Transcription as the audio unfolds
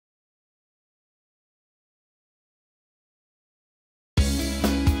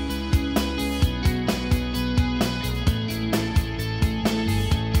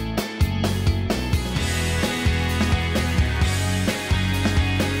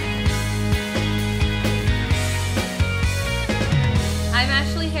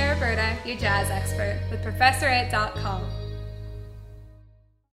your jazz expert with ProfessorIt.com.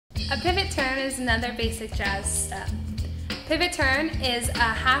 A pivot turn is another basic jazz step. Pivot turn is a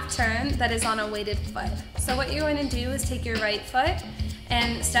half turn that is on a weighted foot. So what you're going to do is take your right foot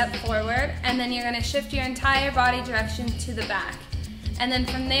and step forward, and then you're going to shift your entire body direction to the back. And then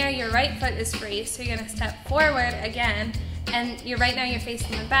from there, your right foot is free, so you're going to step forward again, and right now you're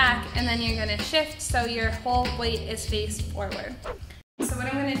facing the back, and then you're going to shift so your whole weight is faced forward. So what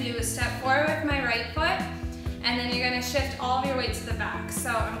I'm going to do is step forward with my right foot, and then you're going to shift all of your weight to the back. So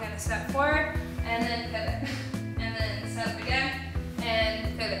I'm going to step forward, and then pivot, and then step again,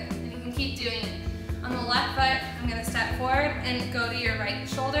 and pivot. And you can keep doing it. On the left foot, I'm going to step forward and go to your right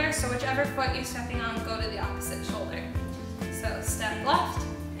shoulder. So whichever foot you're stepping on, go to the opposite shoulder. So step left,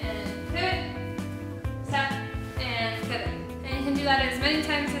 and pivot, step, and pivot. And you can do that as many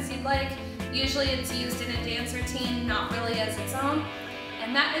times as you'd like. Usually it's used in a dance routine, not really as its own.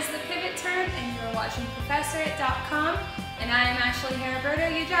 And that is the pivot turn, and you're watching ProfessorIt.com, and I am Ashley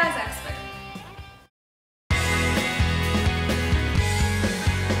Heriberto, your jazz expert.